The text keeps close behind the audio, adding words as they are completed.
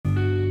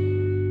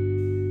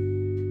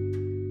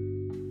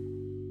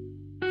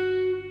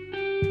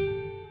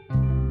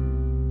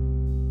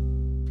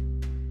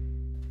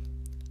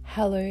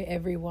Hello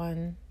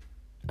everyone,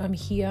 I'm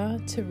here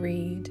to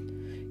read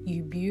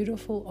you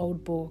beautiful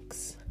old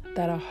books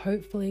that are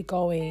hopefully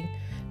going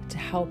to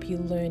help you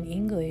learn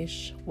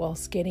English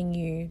whilst getting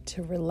you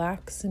to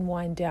relax and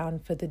wind down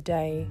for the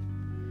day.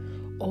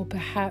 Or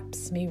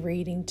perhaps me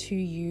reading to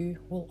you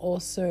will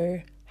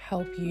also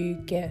help you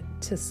get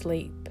to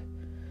sleep.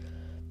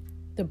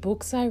 The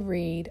books I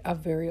read are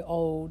very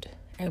old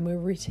and were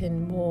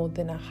written more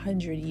than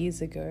 100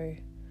 years ago.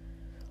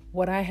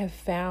 What I have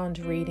found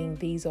reading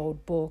these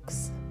old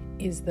books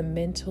is the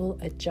mental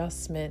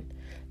adjustment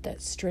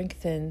that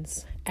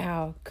strengthens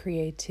our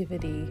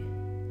creativity.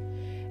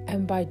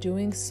 And by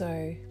doing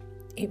so,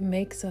 it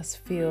makes us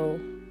feel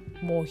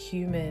more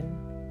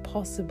human,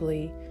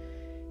 possibly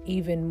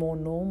even more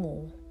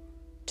normal,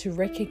 to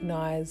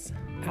recognize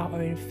our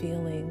own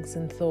feelings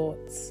and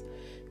thoughts,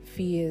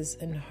 fears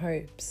and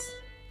hopes,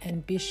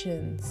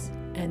 ambitions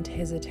and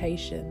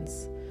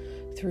hesitations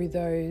through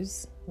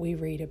those we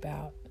read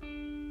about.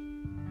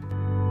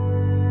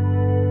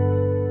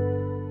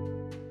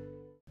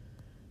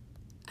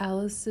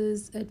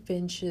 Alice's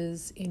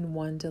Adventures in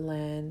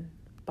Wonderland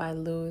by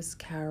Lewis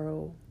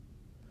Carroll.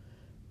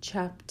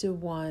 Chapter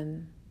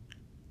 1,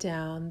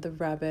 Down the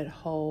Rabbit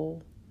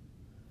Hole.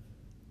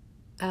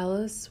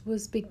 Alice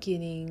was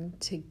beginning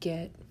to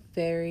get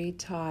very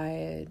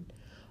tired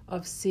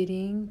of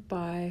sitting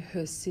by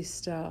her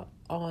sister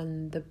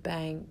on the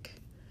bank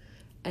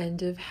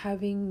and of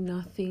having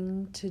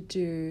nothing to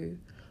do.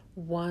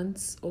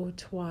 Once or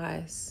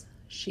twice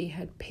she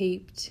had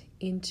peeped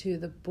into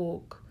the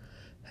book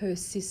her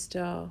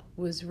sister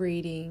was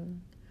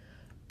reading,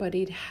 but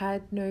it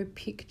had no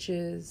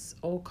pictures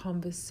or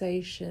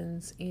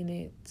conversations in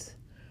it.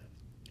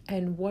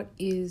 And what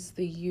is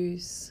the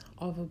use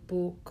of a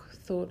book,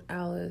 thought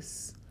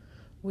Alice,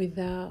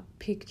 without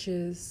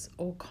pictures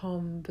or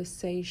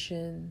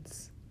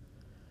conversations?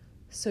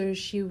 So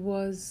she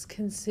was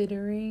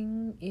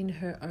considering in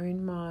her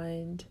own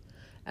mind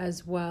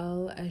as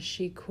well as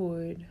she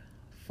could,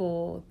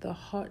 for the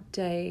hot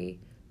day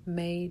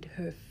made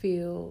her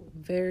feel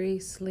very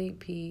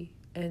sleepy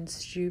and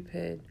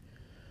stupid,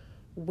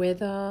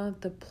 whether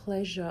the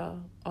pleasure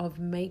of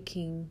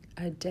making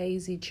a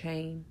daisy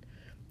chain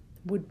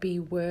would be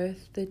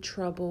worth the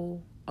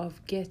trouble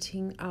of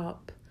getting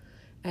up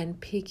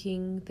and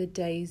picking the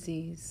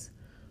daisies,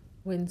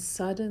 when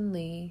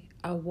suddenly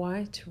a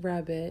white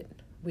rabbit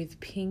with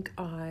pink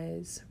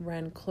eyes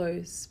ran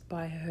close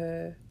by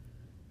her.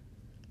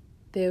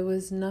 There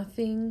was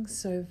nothing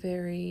so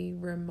very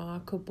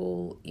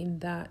remarkable in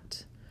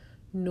that,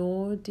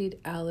 nor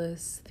did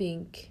Alice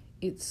think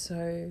it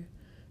so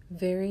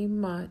very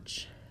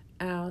much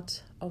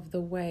out of the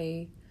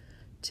way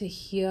to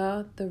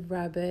hear the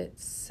rabbit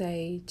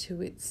say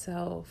to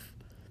itself,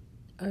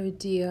 oh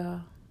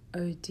dear,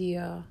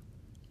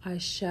 I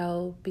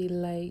shall be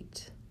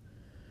late."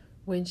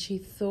 When she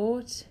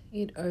thought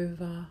it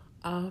over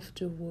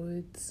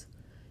afterwards,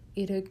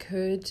 it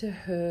occurred to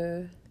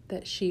her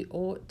that she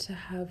ought to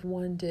have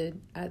wondered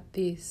at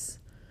this,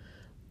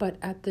 but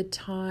at the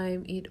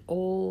time it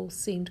all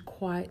seemed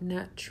quite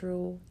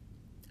natural.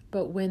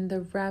 But when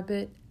the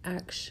rabbit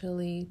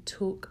actually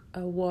took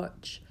a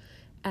watch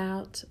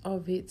out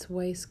of its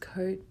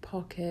waistcoat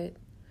pocket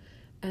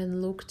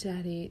and looked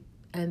at it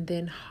and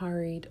then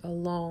hurried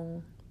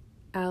along,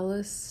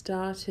 Alice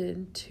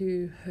started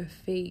to her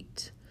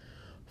feet,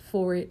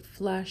 for it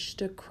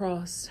flashed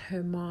across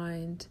her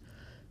mind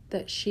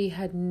that she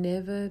had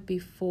never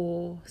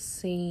before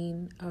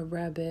seen a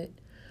rabbit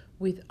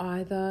with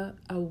either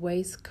a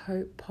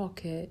waistcoat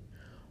pocket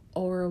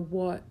or a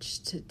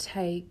watch to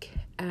take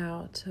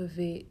out of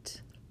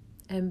it,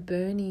 and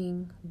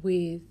burning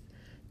with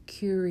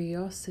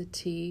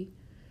curiosity,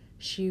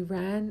 she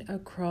ran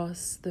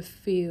across the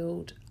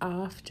field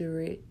after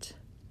it,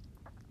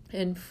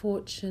 and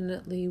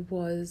fortunately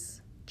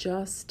was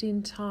just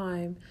in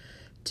time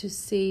to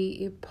see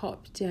it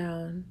pop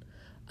down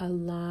a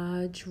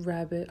large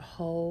rabbit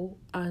hole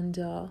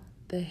under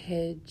the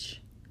hedge.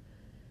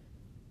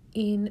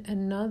 In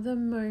another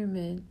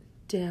moment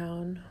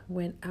down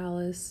went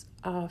Alice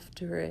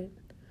after it,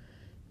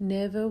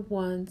 never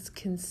once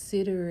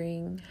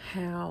considering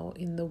how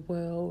in the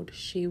world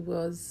she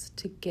was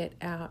to get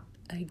out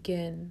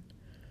again.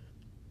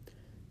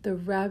 The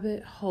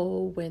rabbit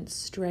hole went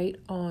straight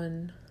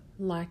on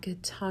like a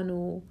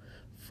tunnel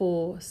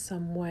for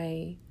some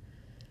way,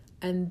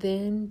 and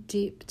then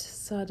dipped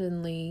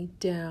suddenly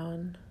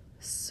down,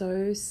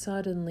 so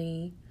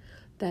suddenly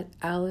that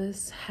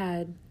Alice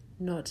had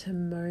not a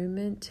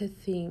moment to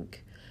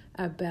think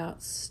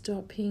about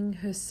stopping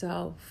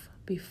herself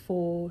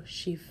before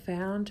she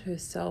found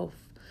herself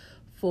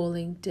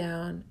falling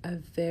down a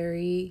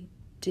very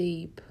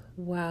deep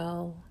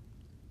well.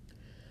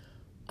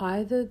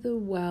 Either the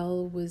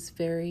well was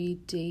very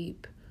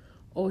deep,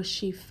 or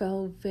she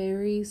fell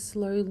very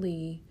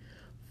slowly,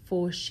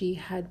 for she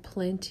had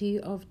plenty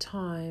of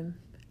time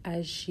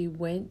as she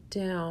went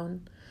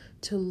down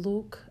to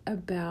look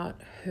about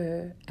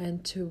her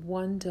and to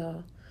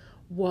wonder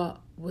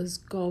what was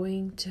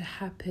going to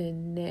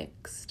happen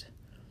next.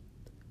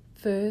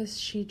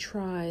 First she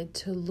tried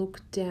to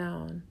look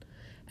down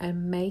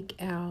and make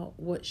out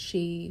what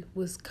she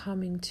was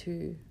coming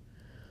to,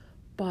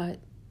 but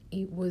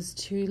it was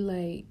too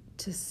late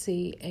to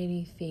see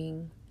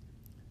anything.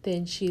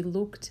 Then she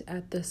looked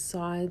at the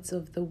sides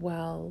of the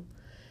well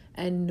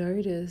and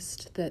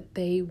noticed that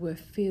they were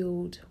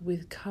filled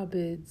with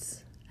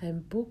cupboards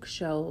and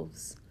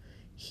bookshelves.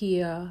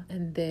 Here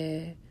and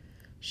there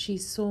she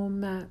saw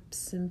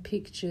maps and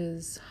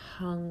pictures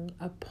hung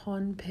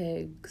upon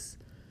pegs.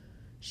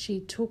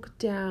 She took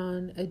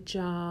down a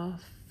jar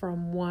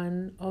from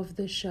one of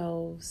the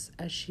shelves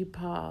as she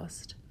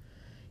passed.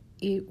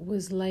 It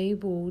was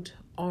labelled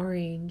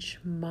orange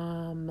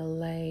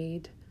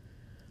marmalade,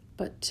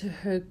 but to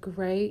her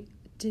great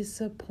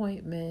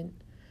disappointment,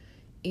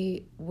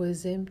 it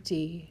was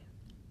empty.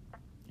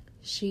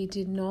 She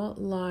did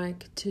not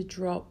like to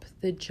drop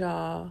the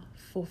jar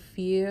for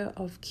fear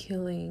of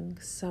killing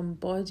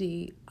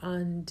somebody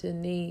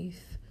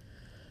underneath,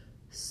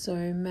 so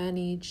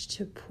managed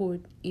to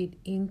put it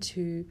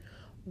into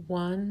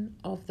one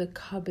of the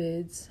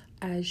cupboards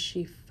as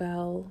she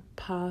fell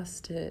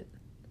past it.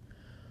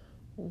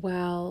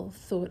 Well,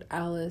 thought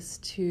Alice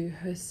to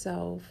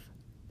herself,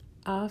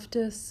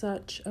 after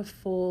such a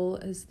fall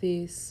as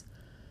this,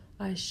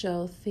 I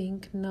shall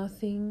think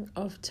nothing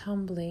of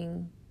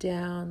tumbling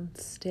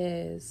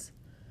downstairs.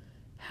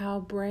 How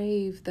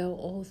brave they'll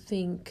all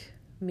think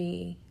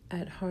me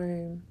at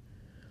home.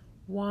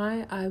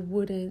 Why I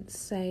wouldn't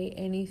say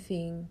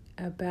anything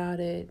about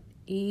it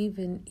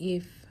even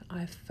if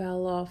I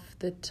fell off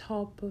the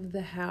top of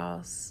the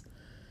house,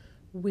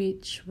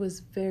 which was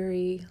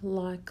very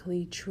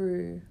likely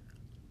true.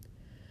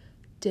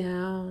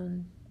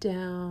 Down,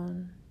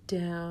 down,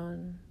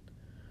 down.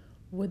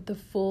 Would the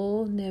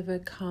fall never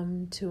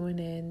come to an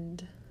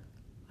end?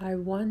 I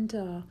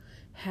wonder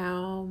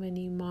how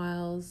many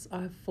miles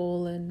I've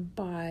fallen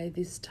by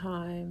this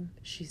time,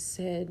 she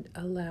said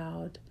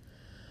aloud.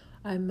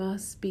 I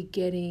must be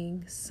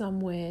getting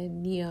somewhere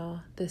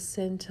near the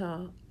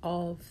center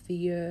of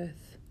the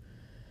earth.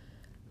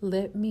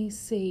 Let me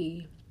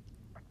see.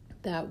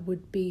 That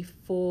would be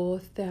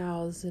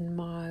 4,000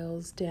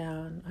 miles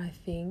down, I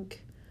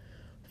think.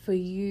 For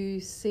you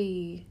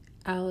see,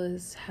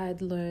 Alice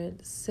had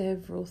learnt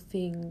several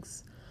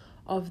things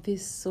of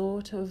this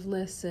sort of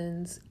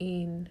lessons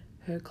in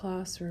her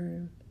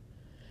classroom,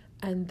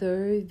 and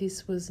though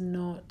this was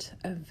not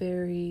a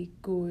very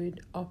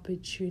good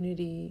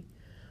opportunity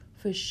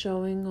for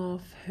showing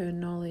off her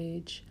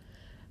knowledge,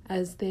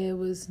 as there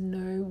was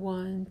no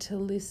one to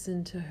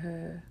listen to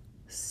her,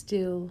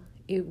 still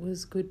it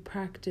was good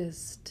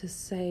practice to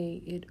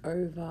say it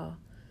over.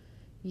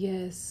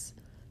 Yes,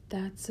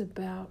 that's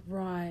about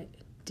right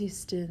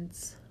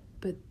distance,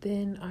 but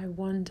then I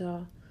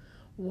wonder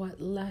what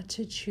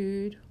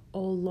latitude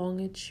or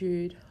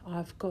longitude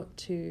I've got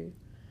to.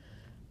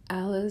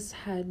 Alice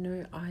had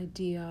no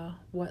idea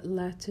what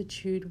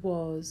latitude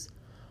was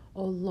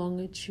or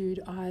longitude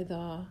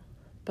either,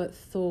 but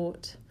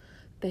thought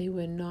they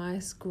were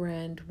nice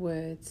grand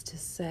words to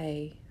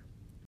say.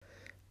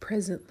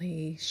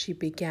 Presently she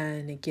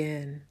began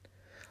again.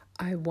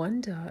 I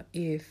wonder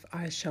if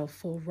I shall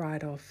fall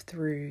right off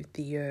through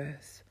the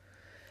earth.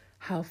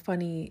 How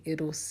funny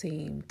it'll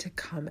seem to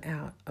come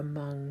out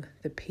among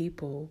the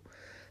people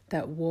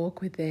that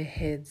walk with their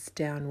heads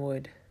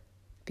downward.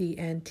 The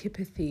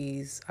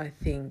antipathies, I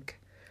think.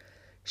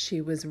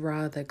 She was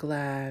rather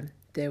glad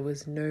there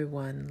was no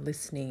one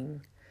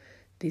listening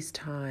this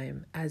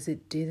time, as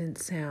it didn't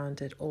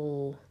sound at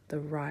all the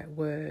right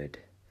word.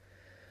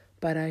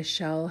 But I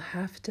shall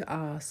have to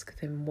ask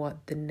them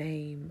what the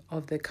name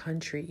of the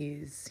country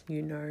is,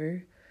 you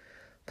know.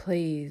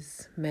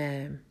 Please,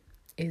 ma'am,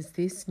 is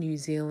this New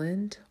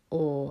Zealand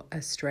or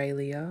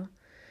Australia?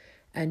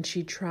 And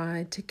she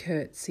tried to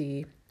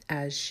curtsy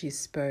as she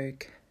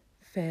spoke.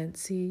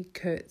 Fancy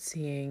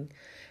curtsying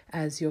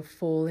as you're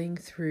falling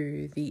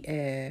through the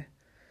air.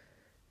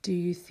 Do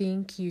you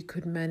think you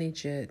could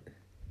manage it?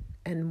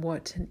 And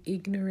what an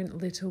ignorant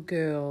little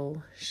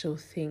girl she'll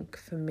think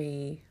for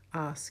me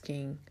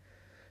asking.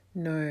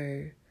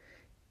 No,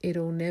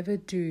 it'll never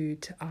do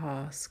to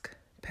ask.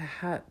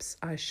 Perhaps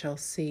I shall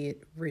see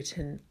it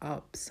written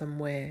up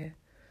somewhere.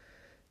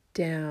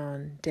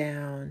 Down,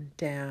 down,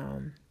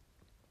 down.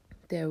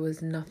 There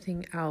was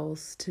nothing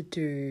else to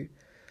do,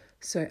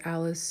 so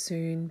Alice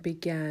soon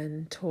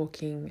began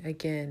talking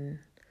again.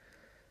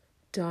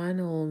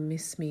 Dinah'll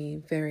miss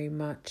me very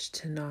much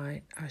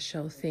tonight, I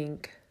shall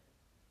think.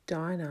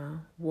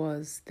 Dinah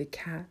was the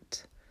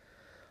cat.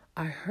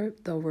 I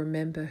hope they'll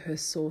remember her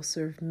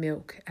saucer of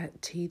milk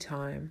at tea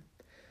time.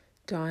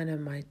 Dinah,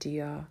 my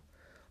dear,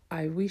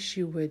 I wish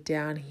you were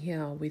down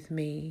here with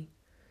me.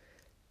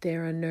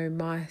 There are no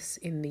mice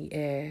in the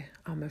air,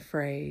 I'm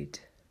afraid,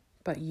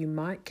 but you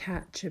might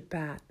catch a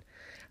bat,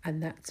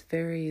 and that's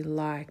very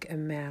like a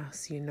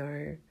mouse, you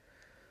know.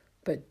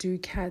 But do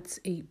cats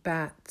eat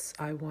bats,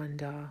 I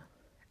wonder?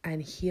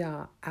 And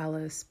here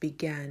Alice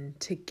began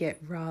to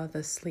get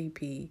rather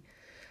sleepy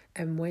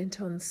and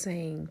went on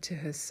saying to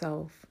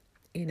herself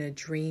in a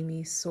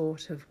dreamy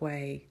sort of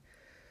way,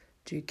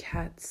 Do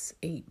cats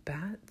eat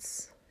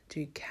bats?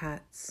 Do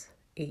cats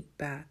eat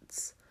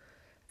bats?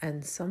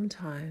 And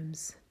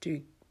sometimes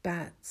do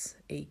bats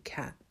eat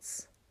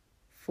cats?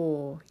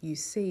 For, you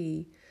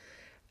see,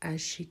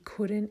 as she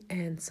couldn't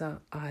answer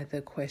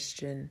either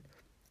question,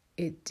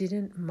 it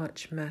didn't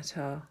much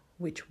matter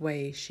which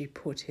way she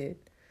put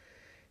it.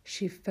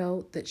 She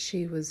felt that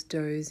she was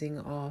dozing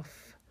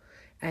off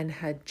and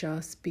had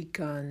just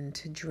begun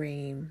to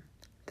dream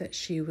that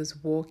she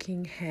was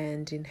walking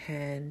hand in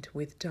hand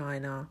with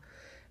Dinah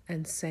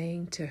and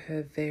saying to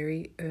her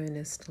very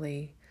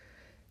earnestly,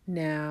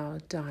 "Now,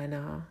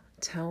 Dinah,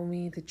 tell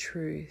me the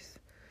truth.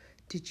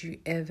 Did you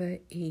ever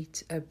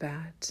eat a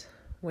bat?"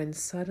 When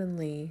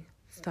suddenly,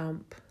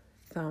 thump,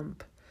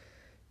 thump,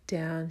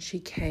 down she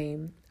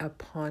came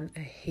upon a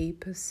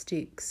heap of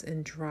sticks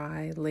and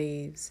dry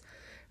leaves,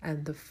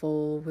 and the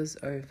fall was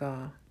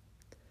over.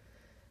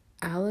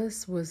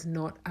 Alice was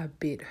not a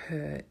bit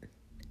hurt,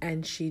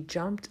 and she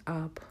jumped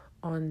up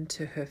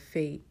onto her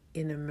feet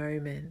in a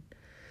moment.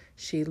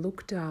 She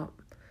looked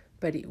up,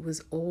 but it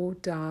was all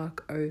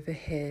dark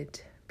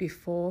overhead.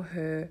 Before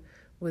her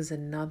was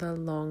another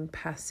long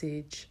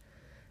passage,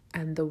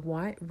 and the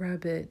white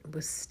rabbit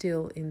was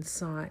still in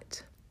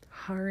sight,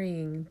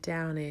 hurrying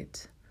down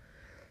it.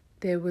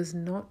 There was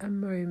not a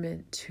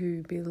moment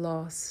to be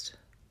lost.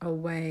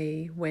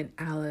 Away went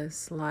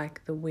Alice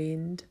like the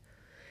wind,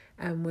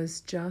 and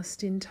was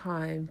just in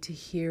time to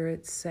hear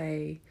it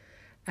say,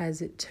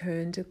 as it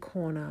turned a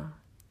corner,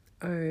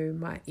 "Oh,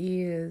 my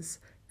ears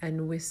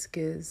and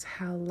whiskers,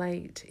 how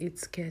late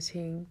it's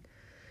getting."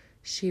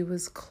 She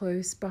was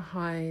close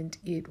behind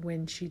it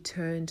when she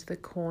turned the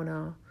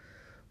corner,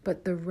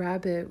 but the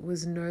rabbit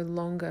was no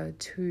longer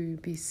to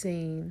be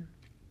seen.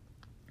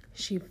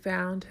 She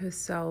found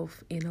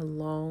herself in a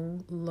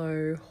long,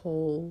 low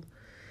hall,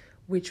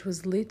 which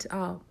was lit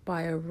up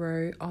by a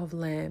row of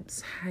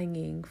lamps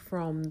hanging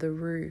from the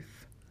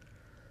roof.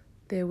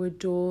 There were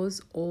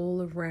doors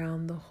all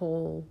around the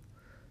hall,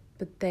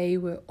 but they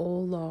were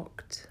all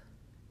locked,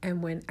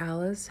 and when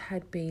Alice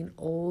had been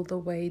all the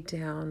way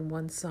down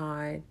one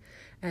side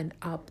and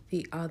up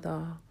the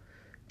other,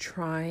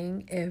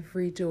 trying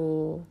every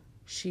door,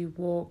 she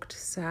walked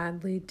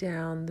sadly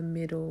down the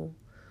middle,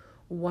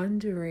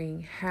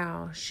 wondering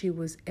how she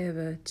was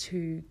ever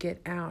to get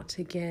out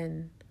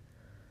again.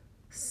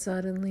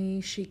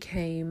 Suddenly she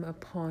came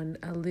upon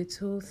a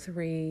little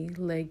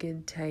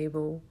three-legged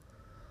table,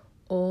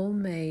 all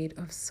made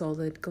of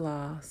solid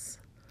glass.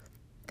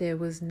 There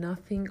was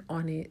nothing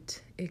on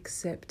it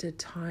except a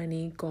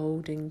tiny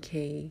golden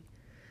key,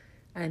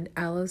 and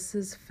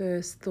Alice's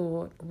first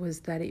thought was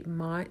that it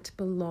might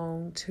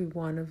belong to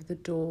one of the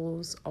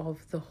doors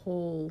of the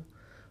hall,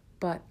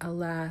 but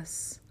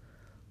alas,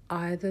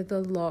 either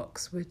the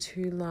locks were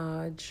too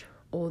large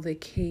or the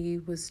key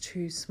was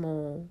too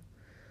small,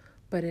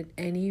 but at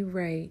any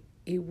rate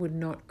it would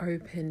not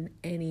open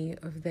any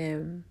of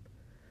them.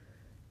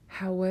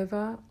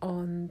 However,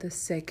 on the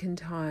second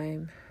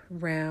time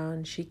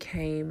round she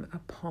came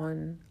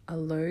upon a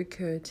low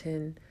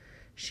curtain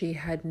she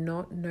had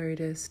not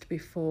noticed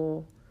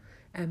before,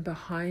 and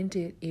behind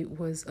it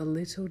was a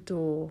little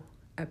door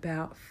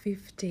about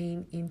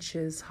 15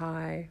 inches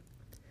high.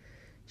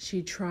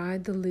 She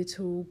tried the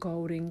little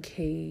golden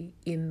key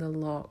in the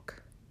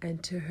lock,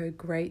 and to her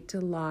great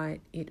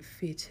delight it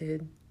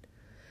fitted.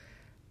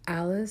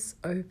 Alice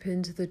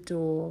opened the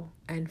door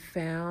and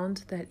found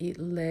that it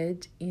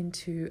led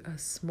into a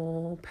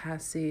small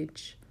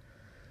passage,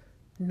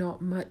 not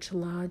much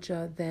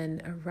larger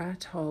than a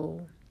rat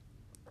hole.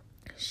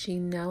 She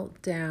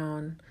knelt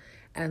down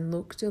and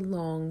looked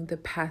along the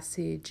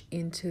passage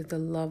into the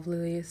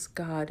loveliest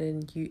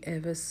garden you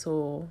ever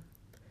saw.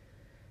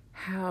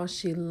 How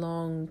she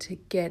longed to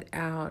get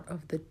out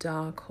of the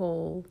dark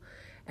hall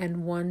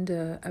and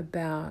wander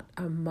about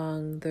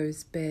among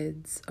those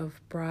beds of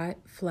bright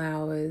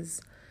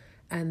flowers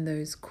and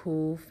those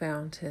cool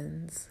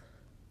fountains.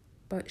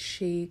 But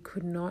she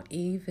could not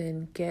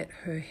even get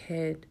her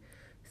head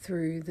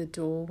through the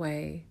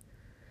doorway,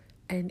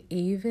 and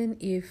even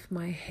if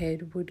my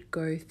head would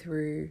go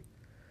through,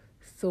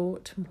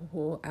 thought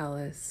poor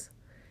Alice,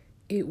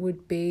 it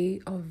would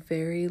be of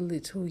very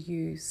little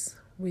use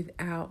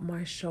without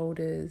my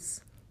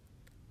shoulders.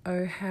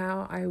 Oh,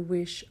 how I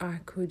wish I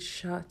could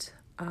shut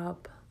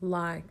up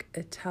like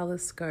a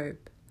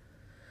telescope.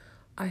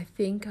 I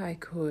think I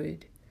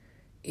could,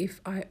 if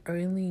I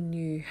only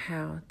knew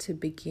how to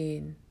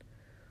begin.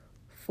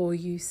 For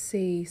you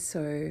see,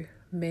 so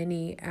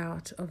many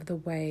out of the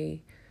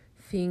way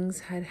things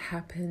had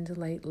happened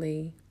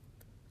lately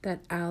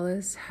that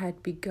Alice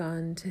had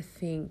begun to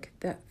think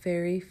that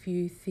very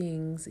few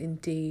things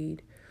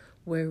indeed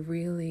were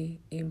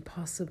really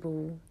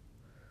impossible.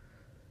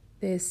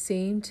 There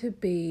seemed to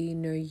be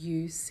no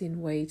use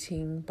in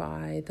waiting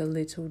by the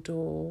little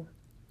door,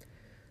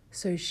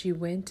 so she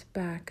went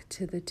back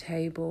to the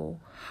table,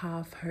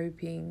 half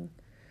hoping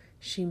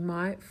she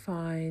might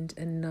find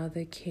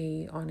another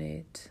key on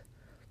it,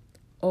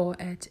 or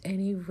at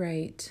any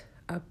rate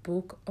a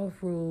book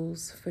of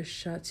rules for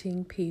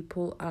shutting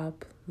people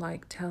up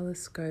like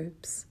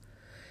telescopes.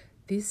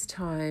 This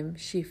time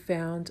she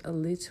found a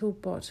little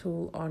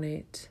bottle on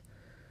it,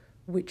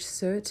 which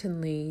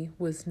certainly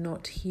was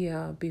not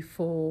here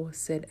before,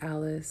 said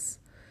Alice,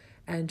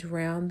 and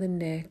round the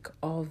neck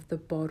of the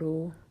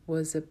bottle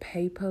was a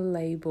paper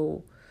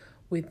label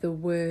with the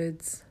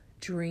words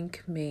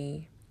 "Drink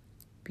Me"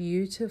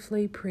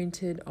 beautifully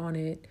printed on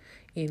it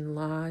in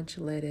large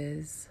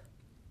letters.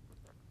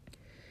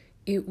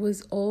 It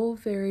was all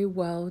very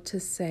well to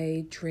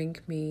say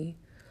 "Drink me,"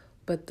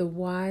 but the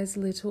wise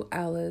little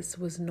Alice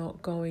was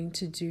not going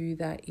to do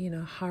that in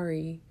a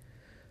hurry.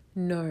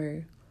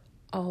 "No,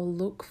 I'll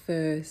look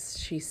first,"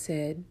 she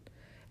said,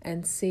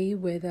 "and see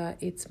whether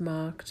it's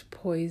marked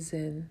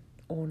poison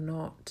or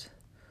not."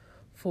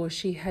 For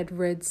she had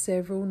read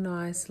several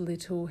nice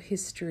little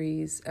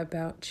histories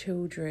about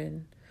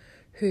children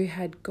who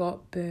had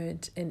got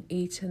burnt and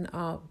eaten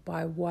up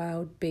by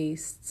wild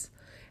beasts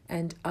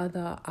and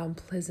other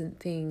unpleasant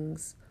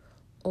things,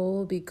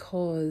 all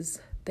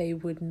because they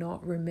would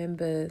not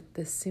remember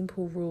the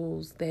simple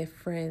rules their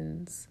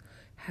friends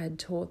had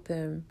taught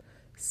them,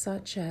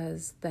 such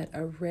as that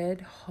a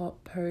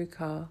red-hot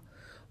poker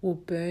will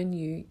burn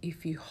you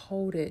if you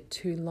hold it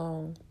too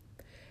long,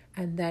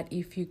 and that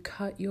if you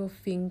cut your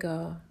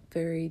finger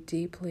very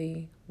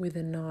deeply with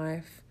a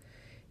knife,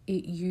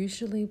 it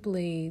usually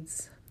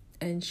bleeds,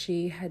 and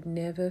she had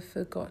never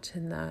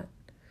forgotten that.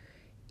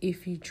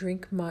 If you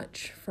drink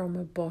much from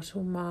a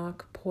bottle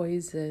marked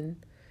poison,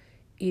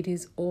 it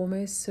is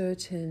almost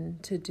certain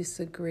to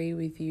disagree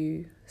with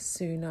you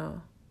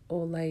sooner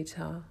or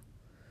later.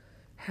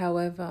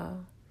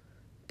 However,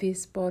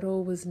 this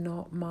bottle was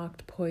not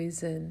marked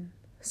poison,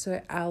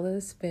 so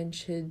Alice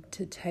ventured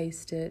to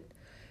taste it,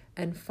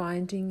 and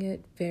finding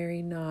it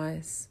very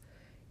nice,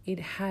 it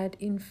had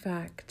in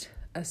fact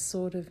a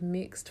sort of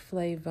mixed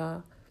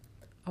flavour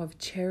of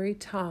cherry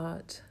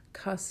tart,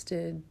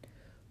 custard,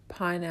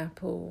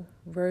 pineapple,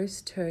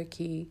 roast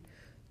turkey,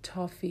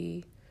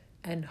 toffee,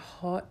 and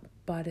hot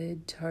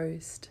buttered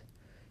toast.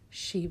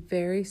 She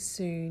very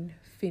soon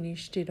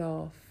finished it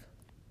off.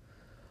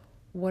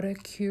 "What a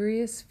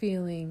curious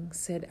feeling,"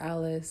 said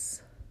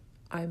Alice.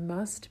 "I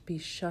must be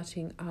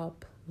shutting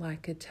up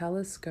like a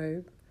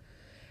telescope."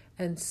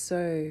 And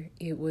so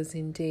it was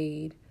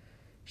indeed.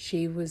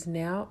 She was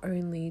now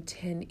only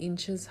 10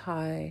 inches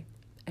high,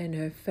 and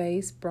her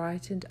face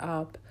brightened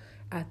up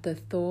at the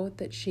thought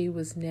that she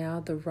was now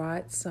the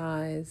right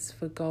size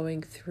for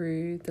going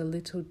through the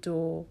little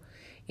door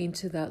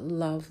into that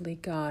lovely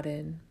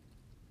garden.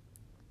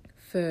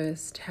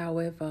 First,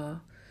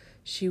 however,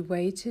 she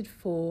waited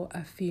for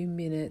a few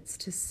minutes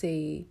to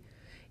see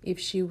if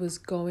she was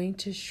going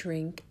to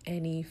shrink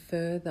any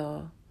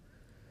further.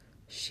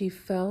 She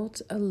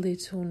felt a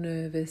little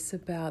nervous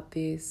about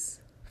this,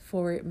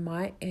 for it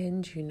might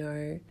end, you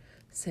know,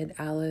 said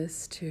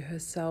Alice to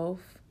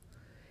herself,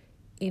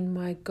 in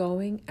my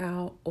going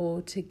out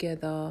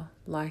altogether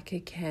like a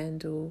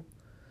candle.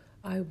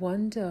 I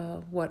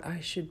wonder what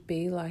I should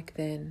be like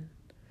then.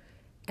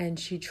 And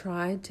she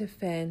tried to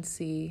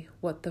fancy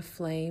what the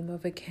flame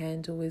of a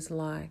candle is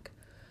like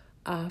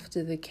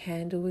after the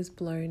candle is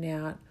blown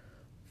out,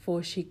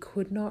 for she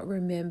could not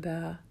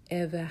remember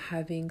ever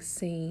having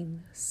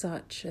seen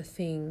such a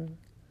thing.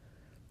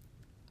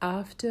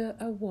 After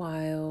a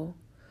while,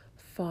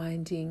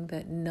 finding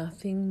that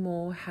nothing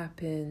more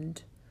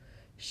happened,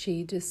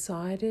 she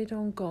decided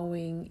on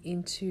going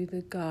into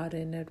the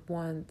garden at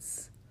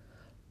once.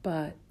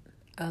 But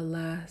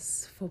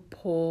alas for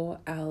poor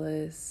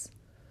Alice!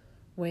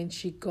 When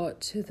she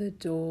got to the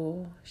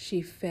door,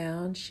 she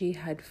found she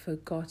had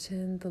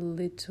forgotten the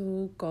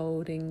little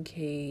golden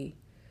key,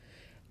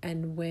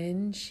 and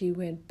when she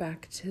went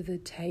back to the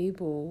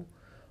table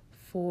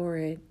for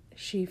it,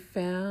 she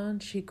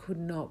found she could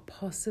not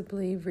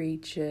possibly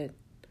reach it.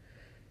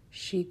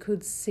 She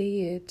could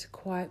see it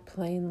quite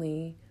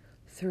plainly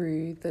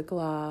through the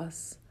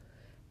glass,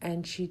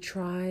 and she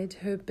tried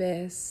her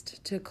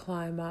best to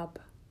climb up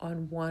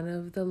on one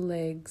of the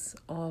legs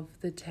of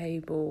the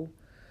table,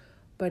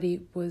 but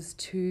it was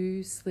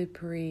too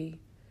slippery,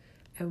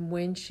 and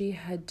when she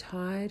had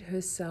tired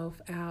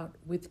herself out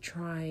with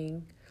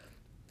trying,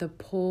 the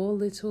poor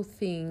little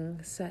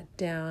thing sat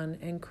down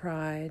and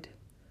cried.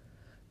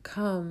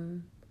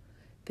 "Come,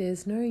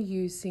 there's no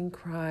use in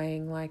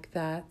crying like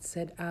that,"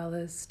 said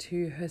Alice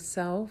to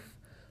herself,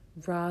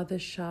 rather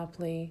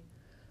sharply.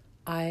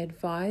 "I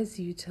advise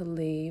you to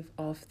leave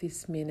off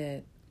this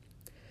minute."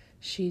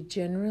 She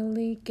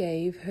generally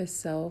gave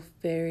herself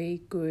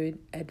very good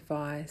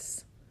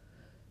advice,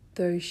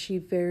 though she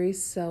very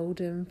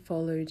seldom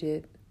followed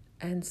it,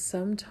 and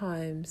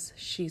sometimes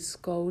she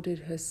scolded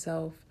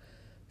herself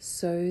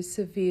so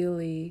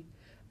severely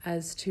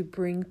as to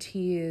bring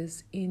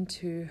tears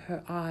into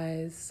her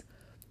eyes,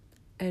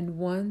 and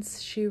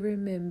once she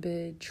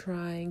remembered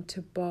trying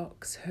to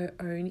box her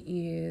own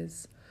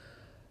ears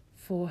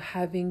for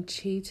having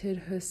cheated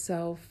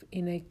herself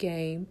in a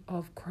game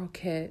of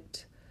croquet.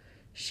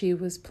 She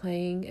was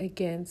playing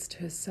against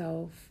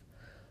herself,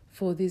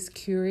 for this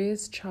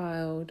curious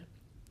child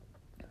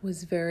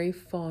was very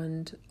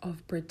fond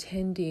of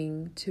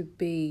pretending to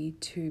be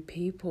two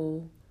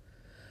people.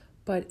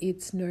 But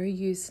it's no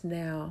use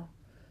now,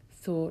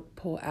 thought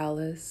poor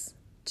Alice,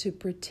 to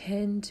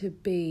pretend to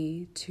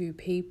be two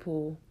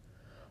people.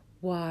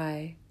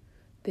 Why,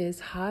 there's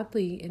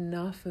hardly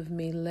enough of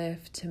me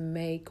left to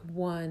make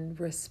one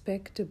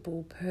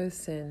respectable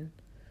person.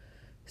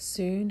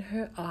 Soon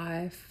her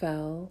eye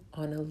fell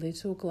on a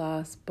little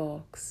glass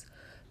box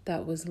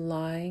that was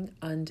lying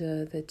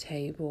under the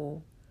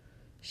table.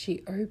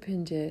 She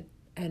opened it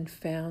and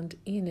found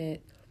in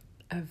it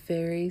a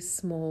very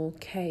small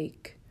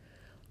cake,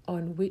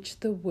 on which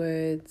the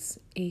words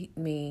 "Eat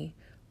me"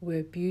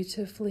 were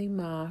beautifully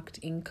marked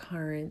in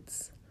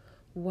currants.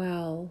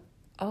 "Well,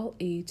 I'll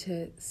eat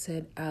it,"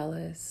 said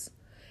Alice,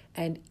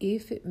 "and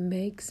if it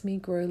makes me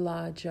grow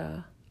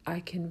larger, I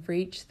can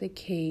reach the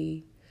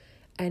key,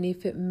 and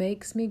if it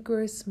makes me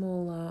grow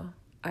smaller,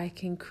 I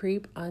can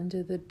creep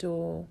under the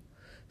door.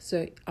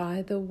 So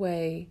either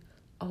way,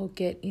 I'll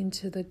get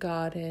into the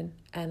garden,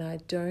 and I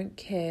don't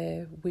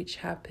care which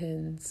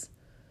happens."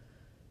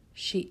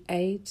 She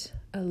ate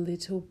a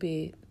little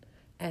bit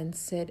and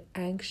said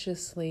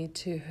anxiously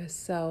to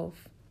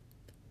herself,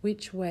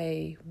 which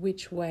way,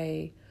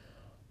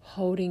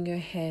 holding her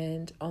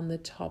hand on the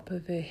top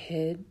of her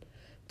head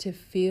to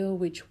feel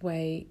which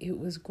way it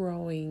was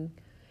growing,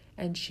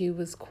 and she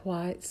was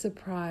quite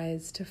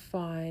surprised to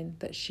find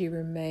that she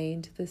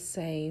remained the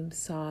same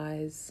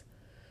size.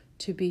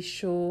 To be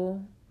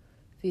sure,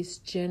 this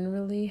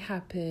generally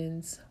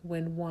happens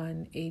when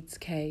one eats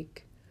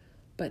cake.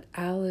 But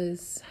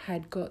Alice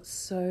had got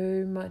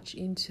so much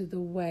into the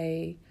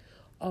way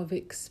of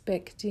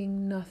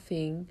expecting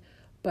nothing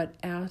but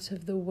out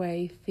of the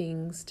way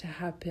things to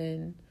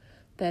happen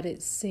that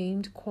it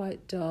seemed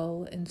quite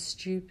dull and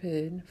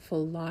stupid for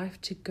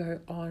life to go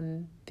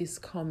on this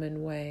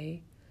common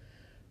way.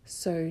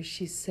 So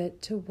she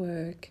set to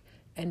work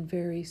and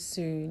very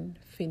soon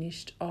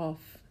finished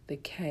off the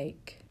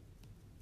cake.